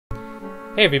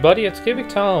Hey everybody, it's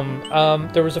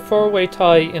QubicTom. There was a four-way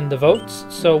tie in the votes,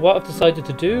 so what I've decided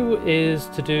to do is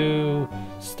to do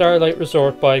Starlight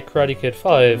Resort by Karate Kid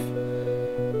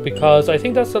 5, because I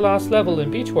think that's the last level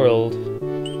in Beach World,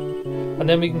 and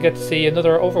then we can get to see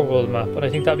another overworld map, and I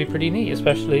think that'd be pretty neat,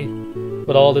 especially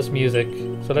with all this music.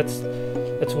 So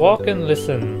let's walk and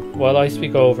listen while I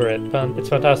speak over it. It's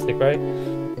fantastic, right?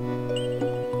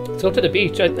 Let's go to the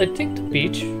beach. I think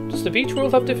does the Beach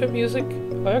World have different music?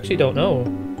 I actually don't know.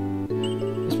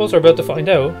 I suppose we're about to find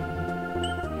out.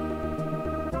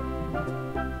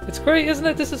 It's great, isn't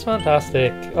it? This is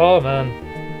fantastic. Oh man.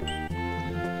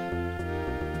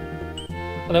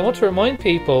 And I want to remind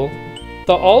people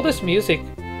that all this music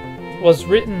was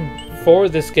written for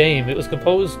this game. It was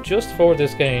composed just for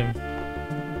this game.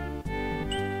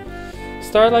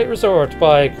 Starlight Resort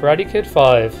by Karate Kid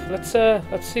 5.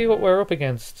 Let's see what we're up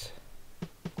against.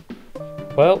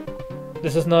 Well,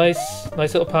 this is nice.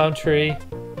 Nice little palm tree.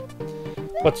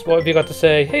 What have you got to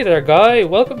say? Hey there, guy!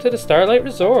 Welcome to the Starlight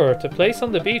Resort, a place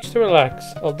on the beach to relax.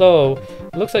 Although,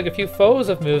 it looks like a few foes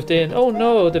have moved in. Oh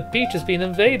no, the beach has been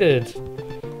invaded.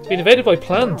 It's been invaded by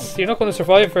plants. You're not going to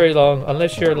survive very long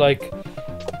unless you're like...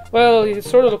 Well, you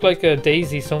sort of look like a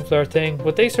daisy sunflower thing.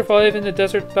 Would they survive in the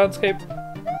desert landscape?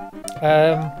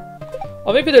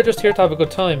 Or maybe they're just here to have a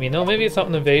good time, you know? Maybe it's not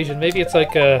an invasion. Maybe it's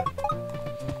like a...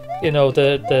 You know,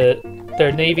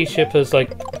 their navy ship has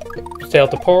like sailed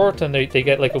to port and they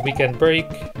get like a weekend break.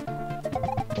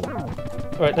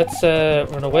 Alright, let's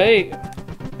run away.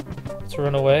 Let's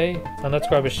run away and let's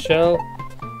grab a shell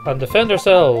and defend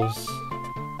ourselves.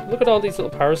 Look at all these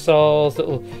little parasols,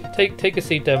 little take a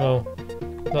seat demo.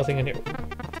 Nothing in here.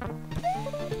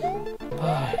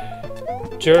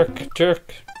 Jerk,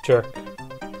 jerk, jerk.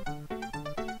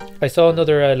 I saw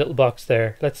another little box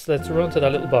there. Let's run to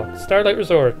that little box. Starlight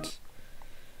Resort.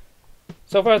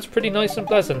 So far it's pretty nice and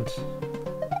pleasant.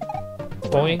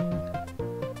 Boing.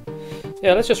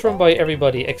 Yeah, let's just run by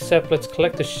everybody, except let's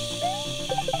collect the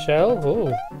shell.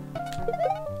 Oh.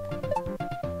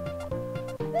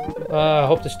 I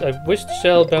wish the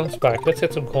shell bounced back. Let's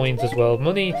get some coins as well.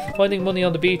 Money, finding money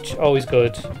on the beach, always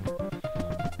good.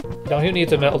 Now who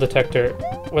needs a metal detector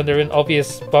when they're in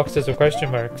obvious boxes with question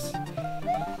marks?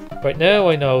 Right now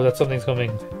I know that something's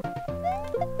coming.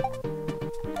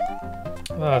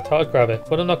 I thought I'd grab it,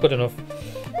 but I'm not good enough.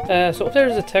 So up there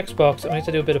is a text box. I need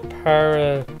to do a bit of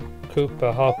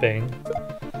Koopa hopping.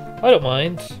 I don't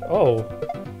mind. Oh.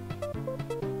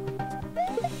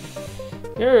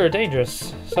 You're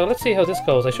dangerous. So let's see how this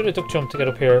goes. I should have duck jumped to get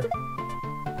up here.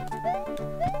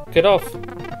 Get off.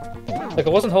 Like I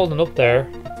wasn't holding up there.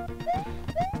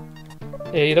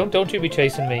 Yeah, you don't you be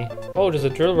chasing me. Oh, there's a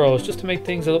drill rose just to make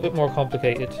things a little bit more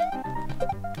complicated.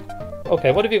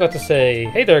 Okay, what have you got to say?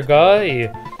 Hey there,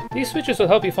 guy! These switches will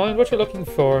help you find what you're looking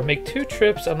for. Make 2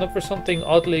 trips and look for something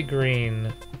oddly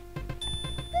green.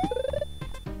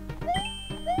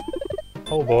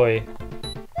 Oh boy.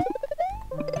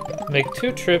 Make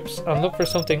 2 trips and look for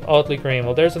something oddly green.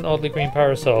 Well, there's an oddly green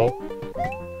parasol.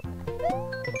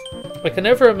 I can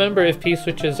never remember if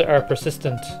P-switches are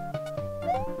persistent.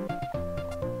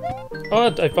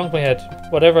 Oh, I bumped my head.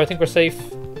 Whatever, I think we're safe.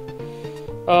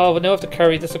 Oh, but now I have to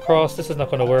carry this across. This is not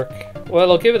going to work.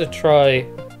 Well, I'll give it a try.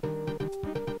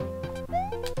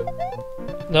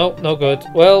 No, no good.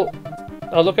 Well,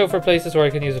 I'll look out for places where I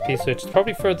can use a P-switch. It's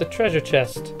probably for the treasure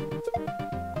chest.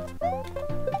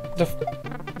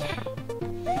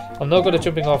 I'm no good at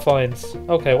jumping off vines.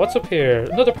 Okay, what's up here?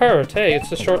 Another parrot. Hey,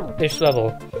 it's a short-ish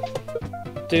level.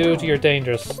 Dude, you're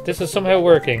dangerous. This is somehow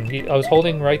working. I was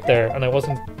holding right there and I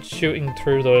wasn't shooting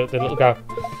through the little gap.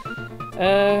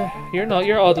 You're not.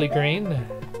 You're oddly green.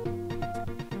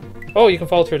 Oh, you can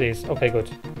fall through these. Okay, good.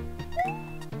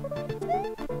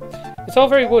 It's all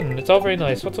very wooden. It's all very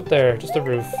nice. What's up there? Just a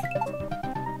roof.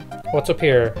 What's up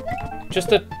here?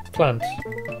 Just a plant.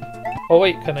 Oh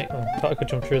wait, can I? Oh, I thought I could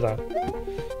jump through that.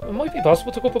 It might be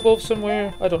possible to go up above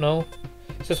somewhere. I don't know.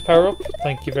 Is this power up?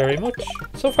 Thank you very much.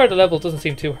 So far the level doesn't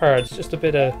seem too hard. It's just a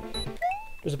bit of...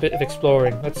 There's a bit of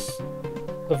exploring. Let's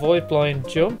avoid blind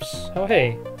jumps. Oh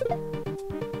hey.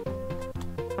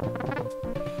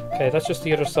 Okay, that's just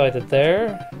the other side of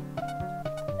there.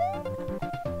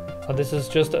 And this is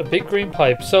just a big green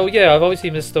pipe. So yeah, I've obviously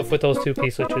missed stuff with those 2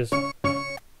 P-switches.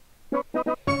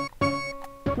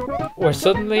 We're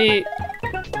suddenly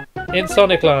in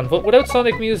Sonic Land, but without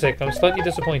Sonic music. I'm slightly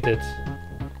disappointed.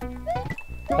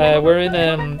 We're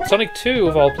in Sonic 2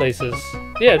 of all places.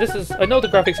 Yeah, this is... I know the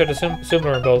graphics are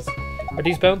similar in both. Are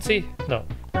these bouncy? No.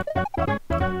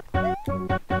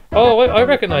 Oh, I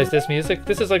recognize this music.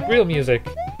 This is like real music.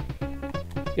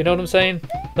 You know what I'm saying?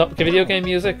 No, okay, video game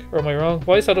music? Or am I wrong?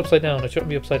 Why is that upside down? It shouldn't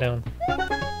be upside down.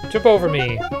 Jump over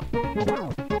me!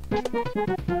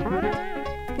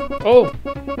 Oh!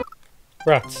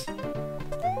 Rats.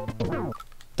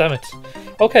 Damn it.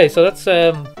 Okay, so that's,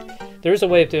 there is a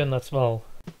way of doing that small.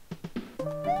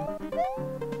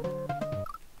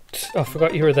 Oh, I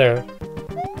forgot you were there.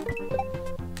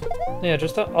 Yeah,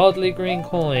 just that oddly green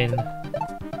coin.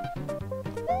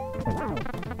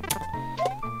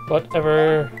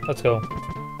 Whatever. Let's go.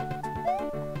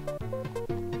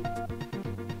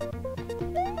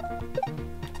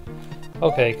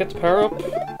 Okay, get the power up.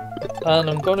 And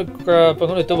I'm gonna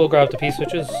double grab the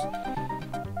P-switches.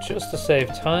 Just to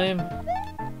save time.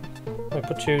 I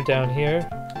put you down here.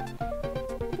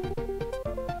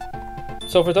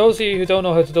 So for those of you who don't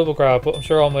know how to double grab, but I'm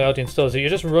sure all my audience does, you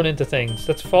just run into things.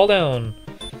 Let's fall down.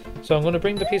 So I'm going to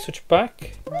bring the P-switch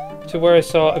back to where I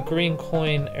saw a green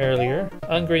coin earlier,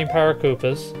 and green power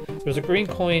Koopas. There's a green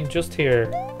coin just here.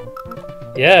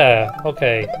 Yeah,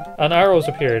 okay. And arrows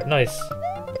appeared, nice.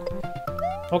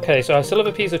 Okay, so I still have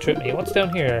a P-switch with me. What's down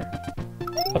here?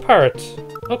 A parrot.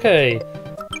 Okay.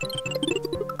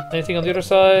 Anything on the other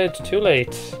side? Too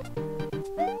late.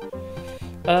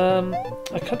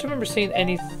 I can't remember seeing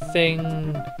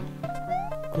anything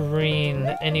green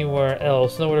anywhere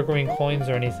else. No other green coins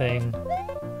or anything.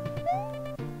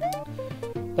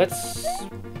 Let's...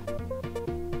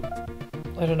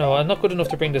 I don't know. I'm not good enough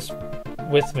to bring this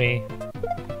with me.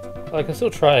 I can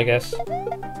still try, I guess.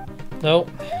 No.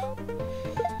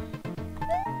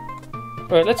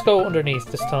 Alright, let's go underneath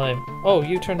this time. Oh,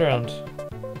 you turned around.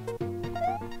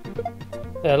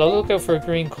 Yeah, I'll look out for a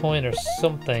green coin or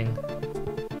something.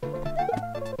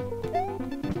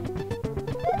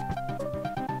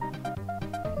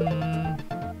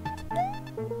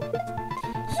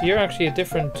 So you're actually a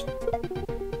different...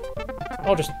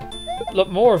 Oh, just look,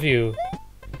 more of you.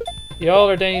 Y'all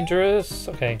are dangerous.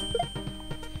 Okay.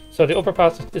 So the upper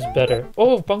path is better.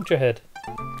 Oh, bumped your head.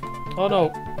 Oh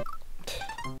no.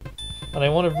 And I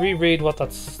want to reread what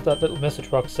that little message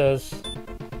box says.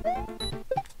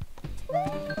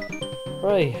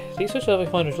 Right, these switch level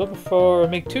finders looking for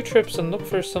make 2 trips and look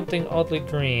for something oddly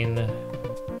green.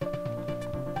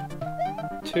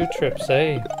 2 trips,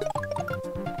 eh?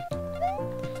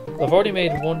 I've already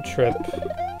made 1 trip.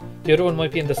 The other one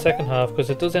might be in the second half because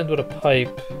it does end with a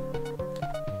pipe.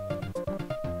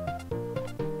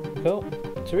 Go.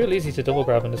 It's real easy to double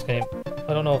grab in this game.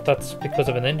 I don't know if that's because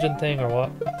of an engine thing or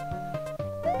what.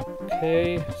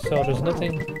 Okay, so there's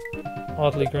nothing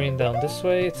oddly green down this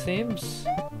way, it seems.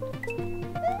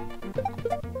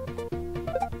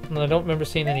 And I don't remember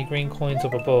seeing any green coins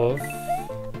up above.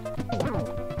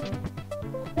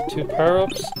 2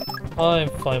 power-ups. I'm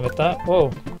fine with that.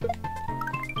 Whoa.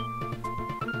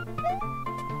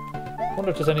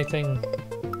 Wonder if there's anything...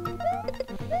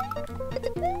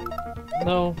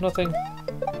 No, nothing.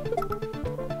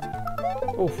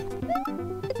 Oof.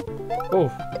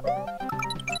 Oof.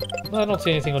 I don't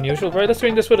see anything unusual. Right, let's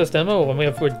bring this with us, demo. And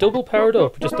we're double powered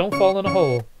up. Just don't fall in a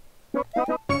hole.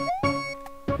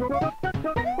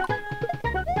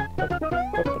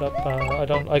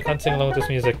 I can't sing along with this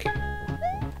music.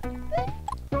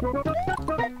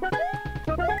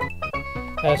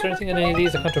 Is there anything in any of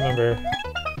these? I can't remember.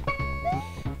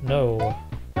 No.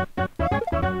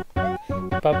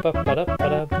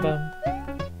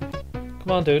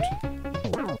 Come on, dude.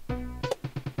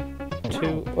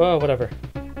 2. Oh, whatever.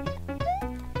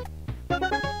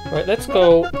 Right, let's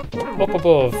go up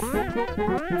above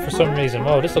for some reason.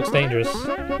 Wow, this looks dangerous.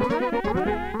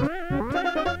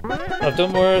 I've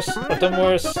done worse. I've done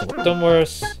worse. I've done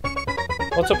worse.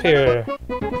 What's up here?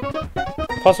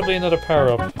 Possibly another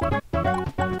power-up.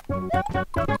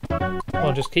 Come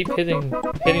on, just keep hitting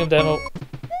him, demo.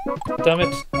 Damn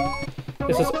it.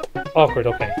 This is awkward,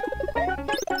 okay.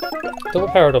 Double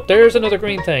powered up. There's another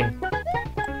green thing.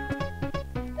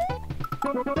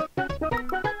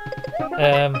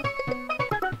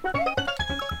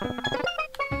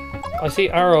 I see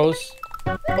arrows.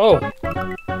 Oh!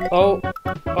 Oh!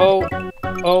 Oh!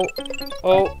 Oh!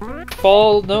 Oh!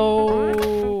 Fall!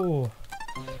 No!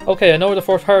 Okay, I know where the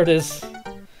 4th part is.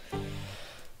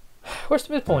 Where's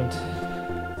the midpoint?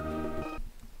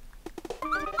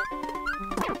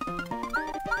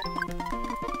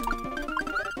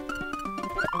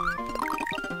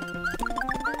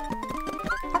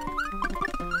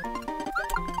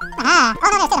 Ah! Oh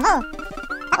no, there's still a hole!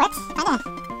 That works, kinda.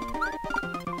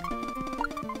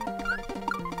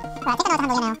 Right, I think I know what to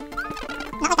handle here now.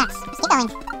 Not like that, just keep going.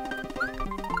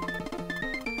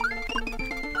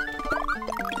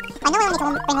 I know I only need to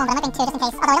bring 1, but I might bring 2 just in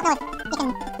case. Although I don't know if you can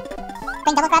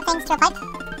bring double grab things to a pipe.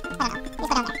 I don't know. Please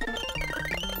go down there.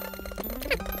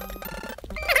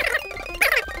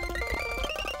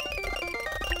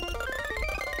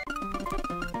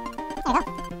 There we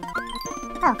go.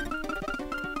 Oh.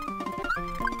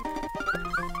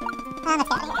 Let's get out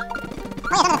of here.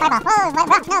 Oh yeah, another fireball. Whoa,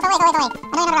 rock. No, go away.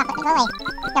 I know you're not a rock, but go away.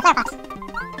 You're a flower fox.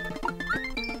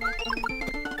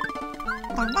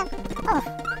 Dun, dun. Oh,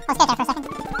 I was scared there for a second.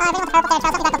 I really want the power up there.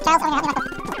 Charles, help me back up. Charles, help me back up.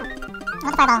 I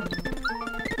want the fireball.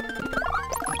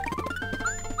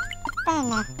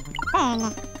 Burn.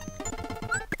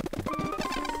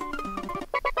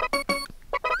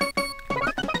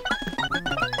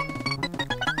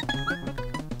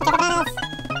 Take bananas.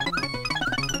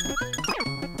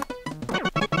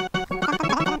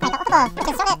 Which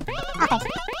is sort of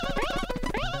awkward.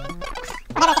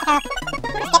 Whatever, get the power up.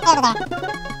 Just get over there.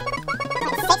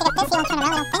 It's safe to get this, you won't turn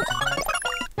around, I don't think.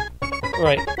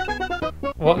 Right.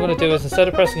 What I'm going to do is, instead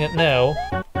of pressing it now,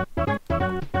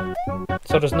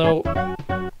 so there's no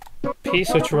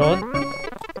P-switch run.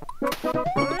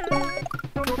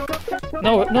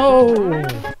 No!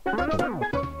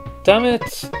 Damn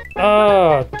it!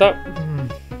 Ah, that...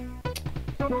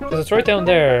 Because it's right down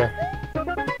there.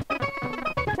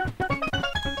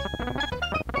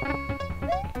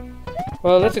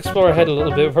 Well, let's explore ahead a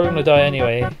little bit before we're going to die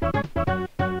anyway.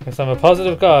 Because I'm a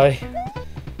positive guy.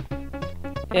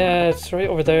 Yeah, it's right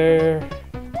over there.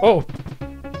 Oh!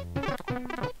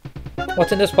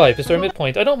 What's in this pipe? Is there a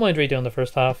midpoint? I don't mind redoing the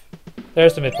first half.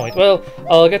 There's the midpoint. Well,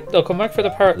 I'll come back for the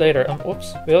part later.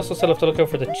 Whoops. We also still have to look out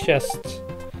for the chest.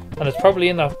 And it's probably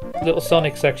in that little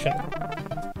Sonic section.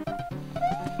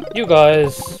 You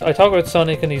guys, I talk about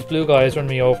Sonic and these blue guys run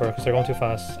me over because they're going too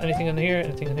fast. Anything in here?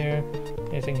 Anything in here?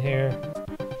 Anything here?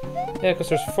 Yeah, because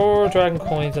there's 4 dragon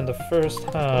coins in the first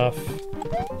half,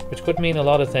 which could mean a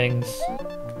lot of things.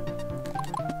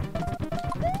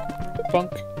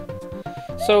 Bunk.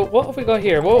 So, what have we got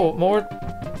here? Whoa, more...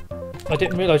 I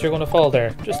didn't realise you were going to fall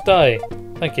there. Just die.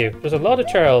 Thank you. There's a lot of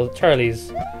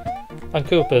Charlies and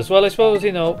Koopas. Well, I suppose,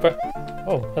 you know...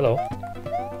 Oh, hello.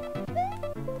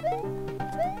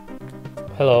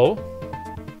 Hello?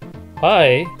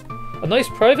 Hi. A nice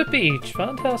private beach.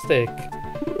 Fantastic.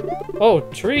 Oh,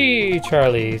 3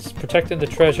 Charlies protecting the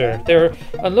treasure.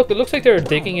 And look, it looks like they're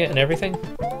digging it and everything.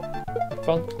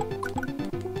 Bunk.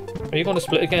 Are you going to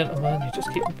split again? Oh man, you just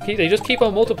they just keep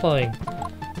on multiplying.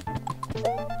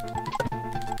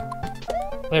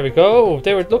 There we go.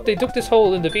 They dug this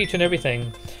hole in the beach and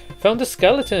everything. Found a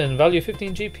skeleton, value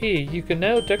 15 GP. You can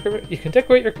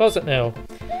decorate your closet now.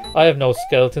 I have no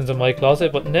skeletons in my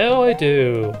closet, but now I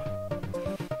do.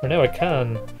 Or now I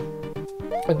can.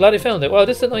 I'm glad I found it. Wow,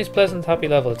 this is a nice, pleasant, happy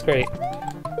level. It's great.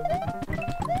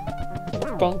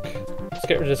 Bonk. Let's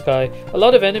get rid of this guy. A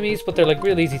lot of enemies, but they're like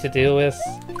real easy to deal with.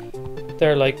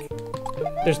 They're like...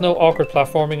 There's no awkward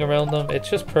platforming around them. It's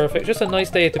just perfect. Just a nice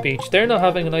day at the beach. They're not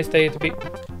having a nice day at the beach.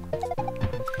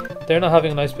 They're not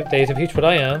having a nice day at the beach, but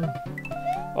I am.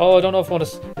 Oh, I don't know if I want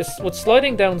to... Would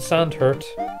sliding down sand hurt?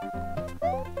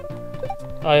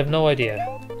 I have no idea.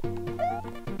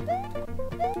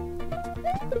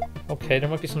 Okay, there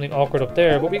might be something awkward up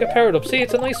there, but we got powered up. See,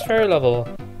 it's a nice fair level.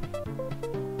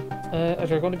 Are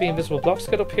there going to be invisible blocks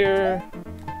to get up here?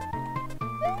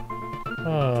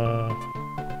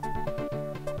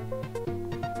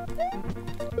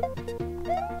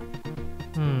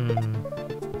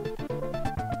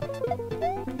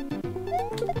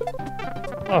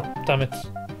 Oh, damn it.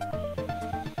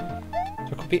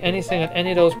 There could be anything on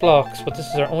any of those blocks, but this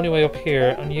is our only way up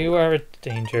here, and you are a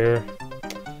danger.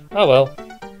 Oh well.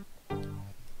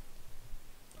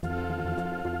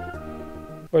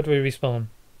 Where do we respawn?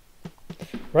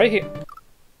 Right here. Face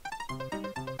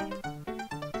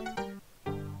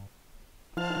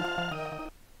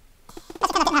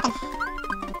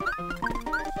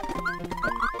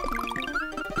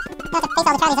all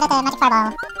the Charlies without the magic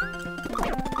fireball.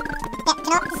 Yeah,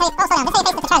 you know, this is how you... Oh, slow down. This is how you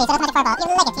face the Charlies without the magic fireball. You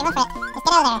like it, you run for it. Just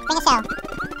get out of there. Bring a shell.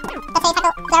 That's how you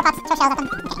tackle flower pots. Throw shells at them.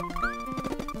 Okay.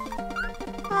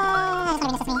 That's gonna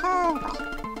be necessary. Oh, boy.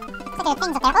 Looks like there are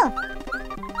things up there. Oh!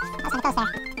 That was kinda close there.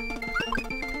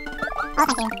 Oh,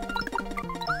 thank you.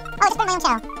 Oh, just bring my own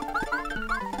shell.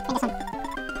 Bring this one.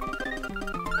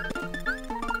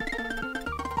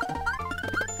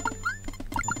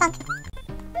 Bonk.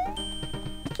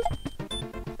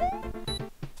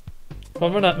 Come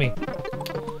on, run at me.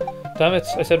 Damn it,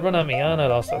 I said run at me, and I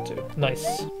lost that too.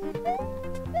 Nice.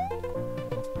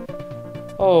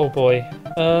 Oh boy.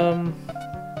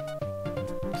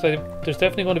 So there's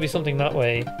definitely going to be something that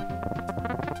way.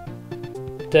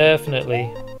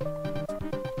 Definitely.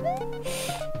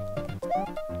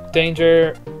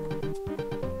 Danger.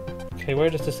 Okay, where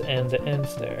does this end? It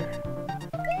ends there.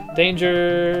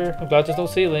 Danger! I'm glad there's no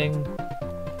ceiling.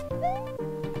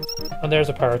 And And there's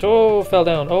a parrot. Oh, fell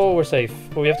down. Oh, we're safe.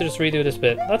 But we have to just redo this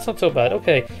bit. That's not so bad.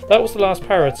 Okay, that was the last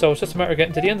parrot, so it's just a matter of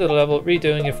getting to the end of the level,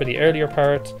 redoing it for the earlier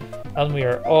parrot, and we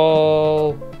are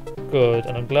all good.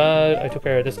 And I'm glad I took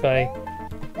care of this guy.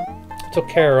 Took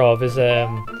care of is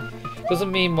doesn't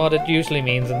mean what it usually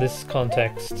means in this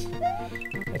context.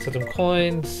 Let's get some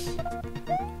coins.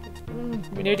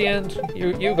 We're near the end.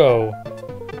 You go.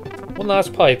 One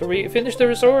last pipe. Are we finished the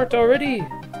resort already?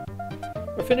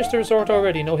 We're finished the resort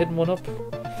already. No hidden one up.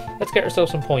 Let's get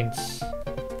ourselves some points.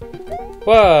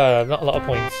 Wow, not a lot of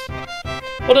points.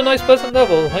 What a nice pleasant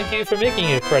level. Thank you for making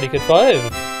it, Karate Kid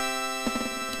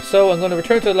 5. So I'm going to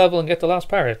return to the level and get the last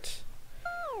parrot.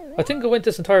 I think I went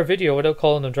this entire video without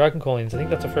calling them dragon coins. I think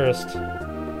that's a first.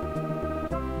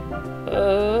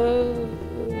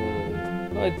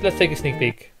 Let's take a sneak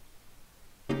peek.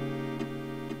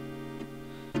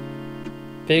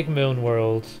 Big Moon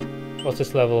World. What's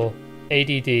this level?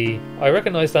 A.D.D. I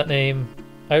recognize that name.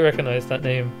 I recognize that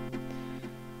name.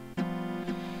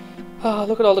 Ah,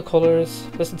 look at all the colours.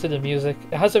 Listen to the music.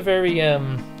 It has a very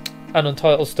an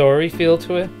Untitled Story feel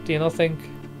to it. Do you not think?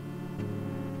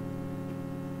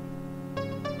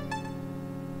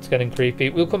 It's getting creepy.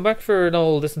 We'll come back for an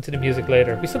old listen to the music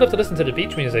later. We still have to listen to the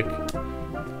beach music.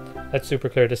 Let's super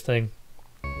clear this thing.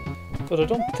 But I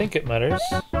don't think it matters.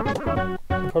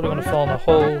 I'm probably going to fall in a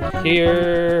hole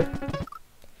here.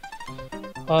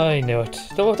 I knew it.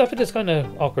 Though that bit is kind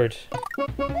of awkward.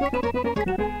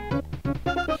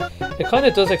 It kind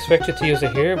of does expect you to use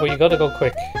it here, but you gotta go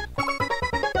quick.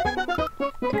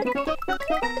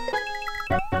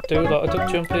 Do a lot of duck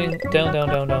jumping. Down, down,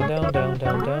 down, down, down, down,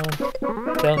 down, down.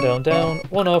 Down, down, down.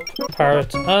 One up,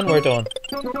 parrot, and we're done.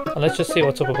 And let's just see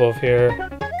what's up above here.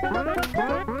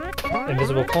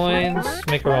 Invisible coins.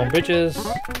 Make our own bridges.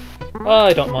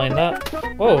 I don't mind that.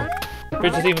 Whoa.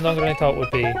 Bridge is even longer than I thought it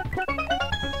would be.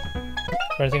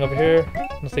 Anything over here?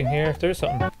 Nothing here. There's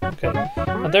something. Okay.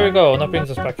 And there we go. And that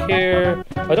brings us back here.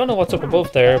 I don't know what's up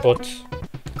above there, but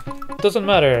doesn't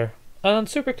matter. And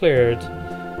super cleared.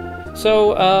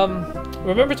 So,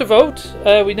 remember to vote.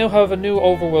 We now have a new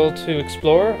overworld to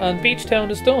explore, and Beach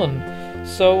Town is done.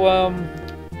 So,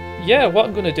 yeah, what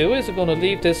I'm going to do is I'm going to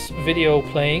leave this video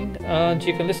playing, and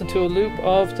you can listen to a loop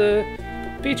of the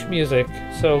beach music.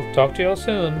 So, talk to you all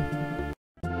soon.